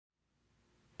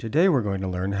Today we're going to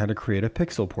learn how to create a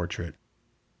pixel portrait.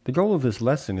 The goal of this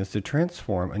lesson is to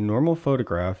transform a normal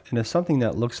photograph into something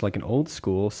that looks like an old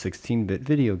school 16-bit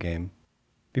video game.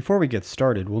 Before we get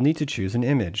started, we'll need to choose an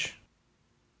image.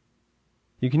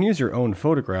 You can use your own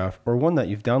photograph or one that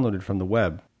you've downloaded from the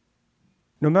web.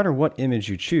 No matter what image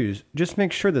you choose, just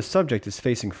make sure the subject is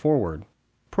facing forward.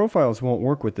 Profiles won't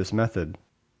work with this method.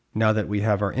 Now that we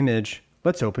have our image,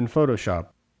 let's open Photoshop.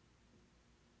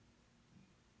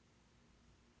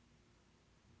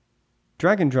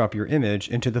 Drag and drop your image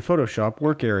into the Photoshop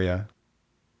work area.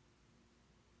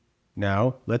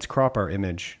 Now, let's crop our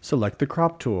image. Select the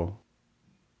Crop tool.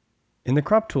 In the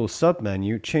Crop tool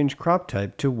submenu, change crop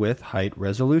type to Width, Height,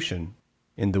 Resolution.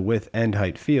 In the Width and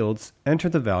Height fields, enter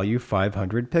the value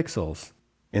 500 pixels.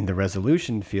 In the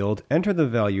Resolution field, enter the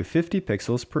value 50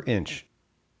 pixels per inch.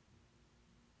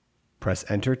 Press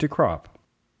Enter to crop.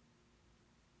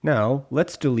 Now,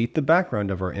 let's delete the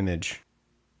background of our image.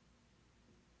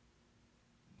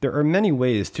 There are many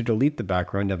ways to delete the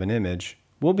background of an image.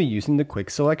 We'll be using the Quick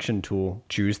Selection tool.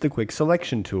 Choose the Quick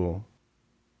Selection tool.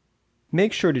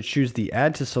 Make sure to choose the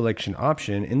Add to Selection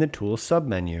option in the Tools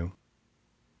submenu.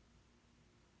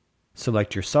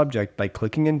 Select your subject by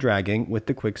clicking and dragging with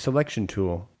the Quick Selection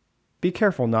tool. Be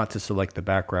careful not to select the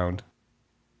background.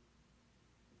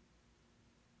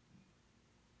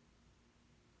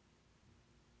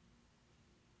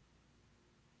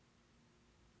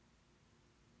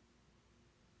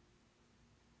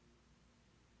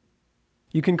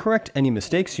 You can correct any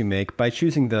mistakes you make by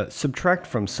choosing the Subtract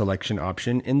from Selection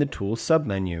option in the Tools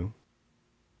submenu.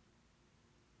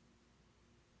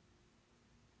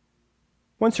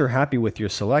 Once you're happy with your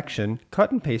selection,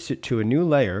 cut and paste it to a new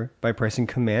layer by pressing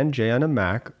Command-J on a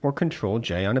Mac or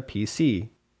Control-J on a PC.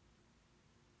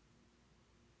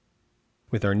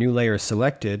 With our new layer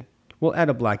selected, we'll add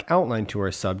a black outline to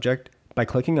our subject by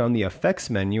clicking on the Effects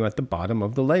menu at the bottom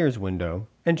of the Layers window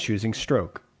and choosing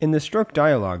Stroke. In the Stroke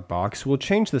dialog box, we'll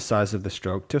change the size of the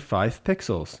stroke to 5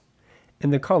 pixels,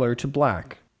 and the color to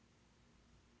black.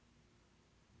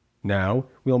 Now,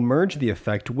 we'll merge the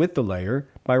effect with the layer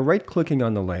by right-clicking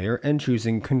on the layer and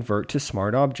choosing Convert to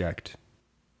Smart Object.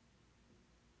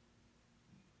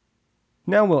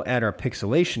 Now we'll add our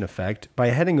pixelation effect by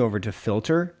heading over to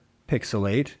Filter,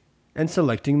 Pixelate, and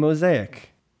selecting Mosaic.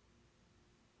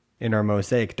 In our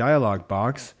Mosaic dialog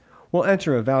box, we'll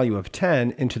enter a value of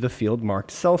 10 into the field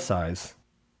marked Cell Size.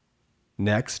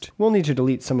 Next, we'll need to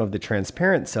delete some of the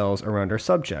transparent cells around our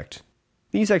subject.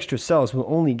 These extra cells will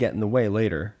only get in the way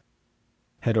later.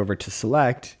 Head over to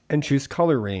Select and choose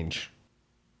Color Range.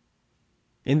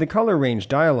 In the Color Range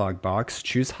dialog box,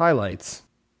 choose Highlights.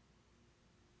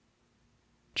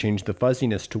 Change the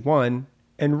fuzziness to 1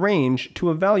 and range to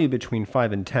a value between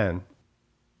 5 and 10.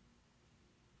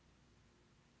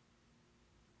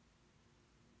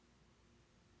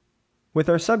 With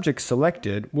our subject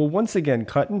selected, we'll once again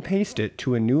cut and paste it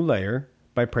to a new layer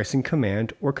by pressing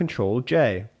Command or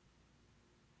Control-J.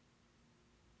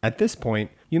 At this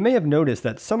point, you may have noticed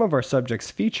that some of our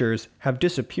subject's features have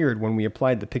disappeared when we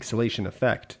applied the pixelation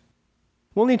effect.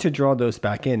 We'll need to draw those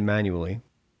back in manually.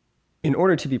 In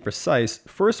order to be precise,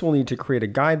 first we'll need to create a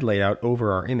guide layout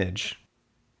over our image.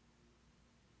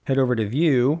 Head over to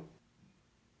View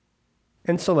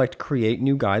and select Create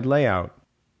New Guide Layout.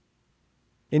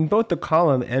 In both the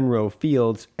column and row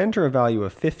fields, enter a value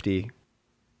of 50.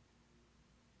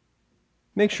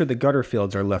 Make sure the gutter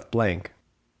fields are left blank.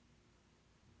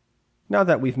 Now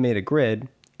that we've made a grid,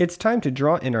 it's time to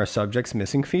draw in our subject's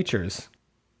missing features.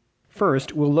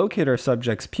 First, we'll locate our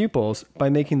subject's pupils by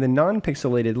making the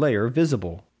non-pixelated layer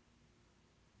visible.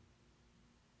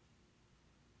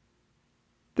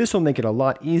 This will make it a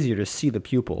lot easier to see the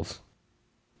pupils.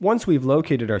 Once we've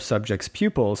located our subject's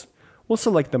pupils, we'll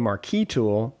select the Marquee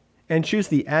tool and choose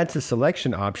the Add to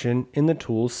Selection option in the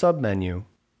Tools submenu.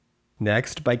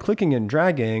 Next, by clicking and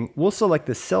dragging, we'll select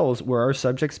the cells where our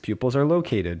subject's pupils are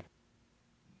located.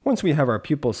 Once we have our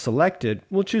pupils selected,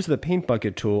 we'll choose the Paint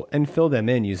Bucket tool and fill them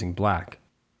in using black.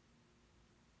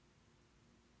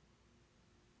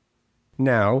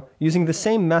 Now, using the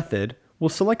same method, we'll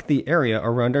select the area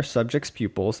around our subject's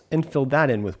pupils and fill that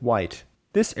in with white.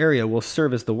 This area will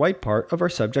serve as the white part of our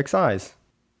subject's eyes.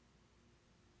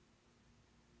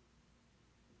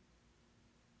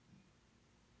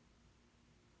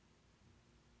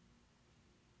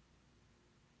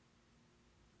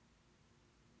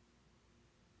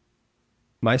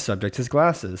 My subject has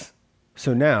glasses.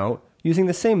 So now, using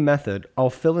the same method,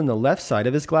 I'll fill in the left side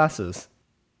of his glasses.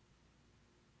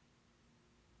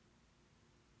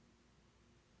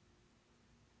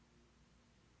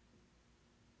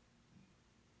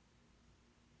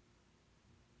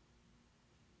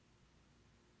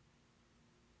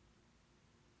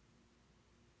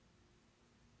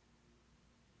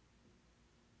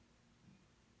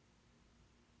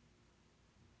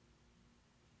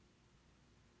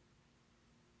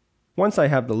 Once I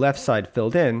have the left side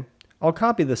filled in, I'll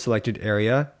copy the selected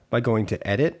area by going to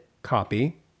Edit,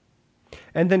 Copy,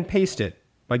 and then paste it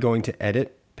by going to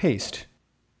Edit, Paste.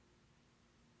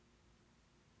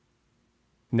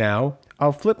 Now,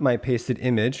 I'll flip my pasted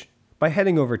image by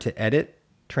heading over to Edit,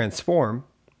 Transform,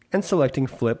 and selecting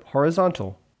Flip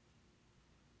Horizontal.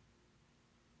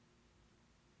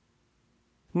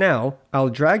 Now, I'll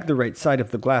drag the right side of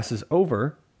the glasses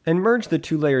over and merge the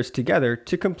two layers together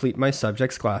to complete my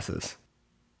subject's glasses.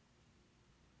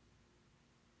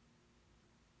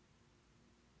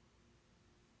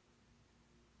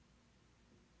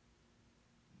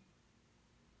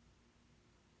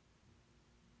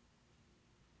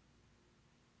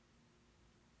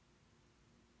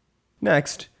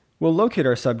 Next, we'll locate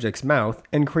our subject's mouth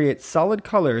and create solid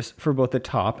colors for both the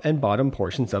top and bottom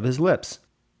portions of his lips.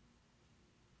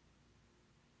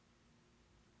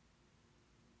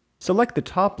 Select the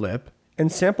top lip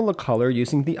and sample a color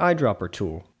using the eyedropper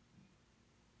tool.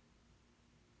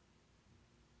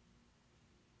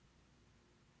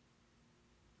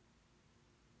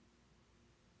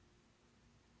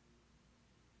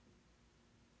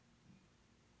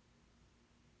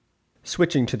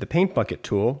 Switching to the paint bucket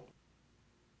tool,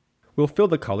 we'll fill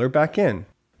the color back in.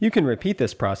 You can repeat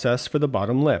this process for the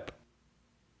bottom lip.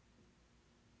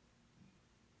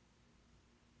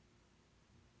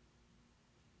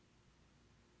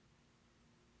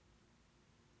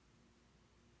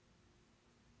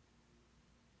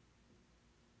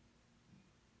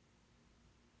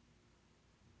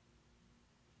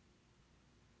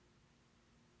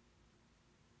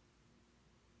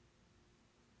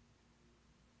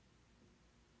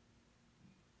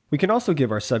 We can also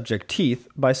give our subject teeth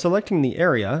by selecting the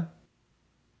area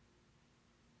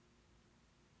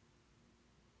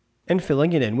and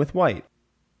filling it in with white.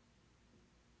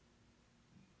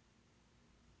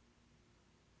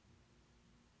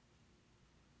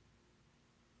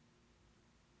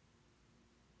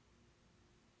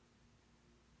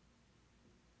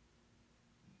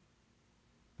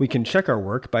 We can check our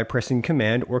work by pressing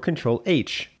Command or Control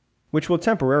H, which will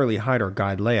temporarily hide our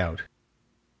guide layout.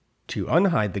 To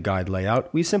unhide the guide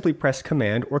layout, we simply press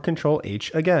Command or Control H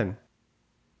again.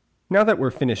 Now that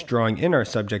we're finished drawing in our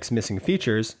subject's missing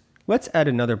features, let's add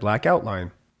another black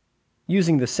outline.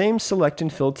 Using the same Select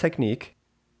and Fill technique,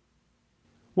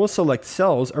 we'll select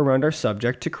cells around our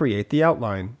subject to create the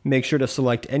outline. Make sure to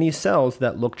select any cells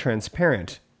that look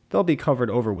transparent. They'll be covered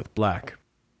over with black.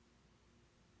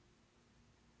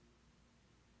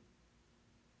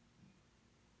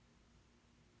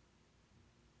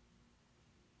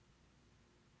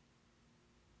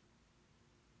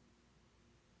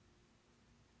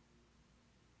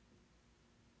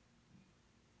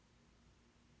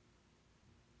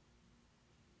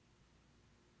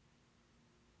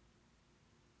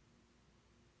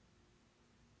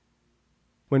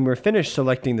 When we're finished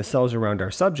selecting the cells around our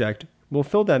subject, we'll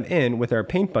fill them in with our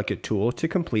paint bucket tool to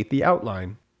complete the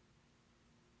outline.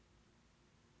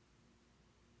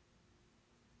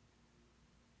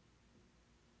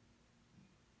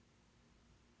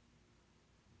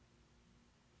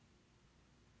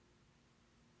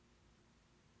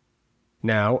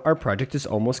 Now our project is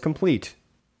almost complete.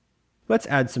 Let's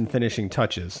add some finishing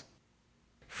touches.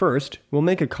 First, we'll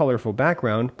make a colorful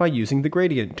background by using the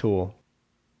gradient tool.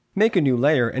 Make a new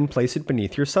layer and place it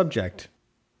beneath your subject.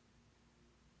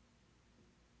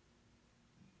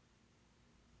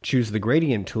 Choose the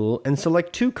gradient tool and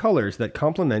select two colors that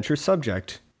complement your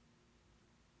subject.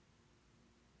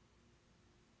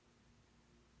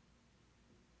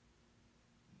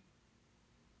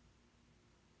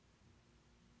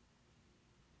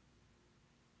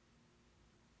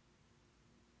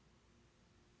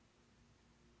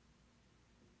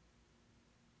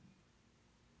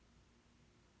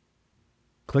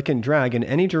 Click and drag in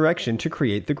any direction to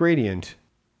create the gradient.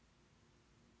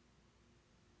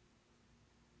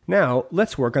 Now,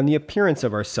 let's work on the appearance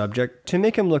of our subject to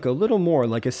make him look a little more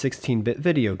like a 16-bit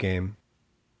video game.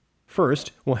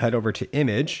 First, we'll head over to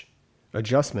Image,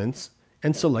 Adjustments,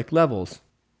 and select Levels.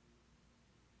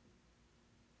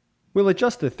 We'll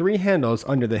adjust the three handles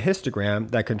under the histogram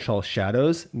that control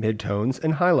shadows, midtones,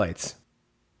 and highlights.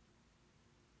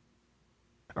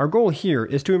 Our goal here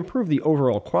is to improve the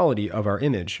overall quality of our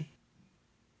image.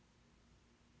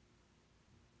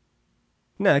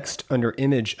 Next, under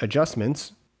Image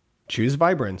Adjustments, choose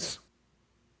Vibrance.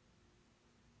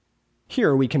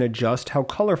 Here we can adjust how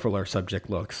colorful our subject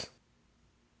looks.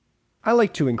 I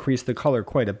like to increase the color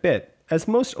quite a bit, as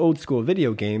most old-school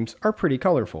video games are pretty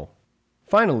colorful.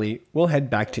 Finally, we'll head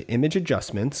back to Image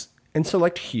Adjustments and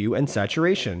select Hue and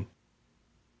Saturation.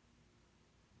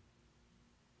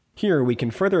 Here we can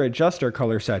further adjust our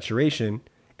color saturation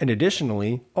and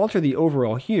additionally alter the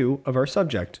overall hue of our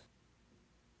subject.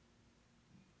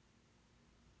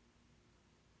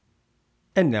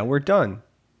 And now we're done.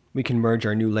 We can merge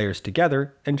our new layers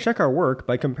together and check our work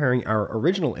by comparing our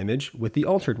original image with the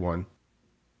altered one.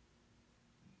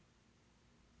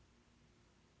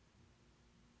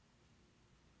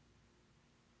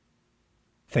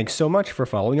 Thanks so much for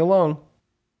following along.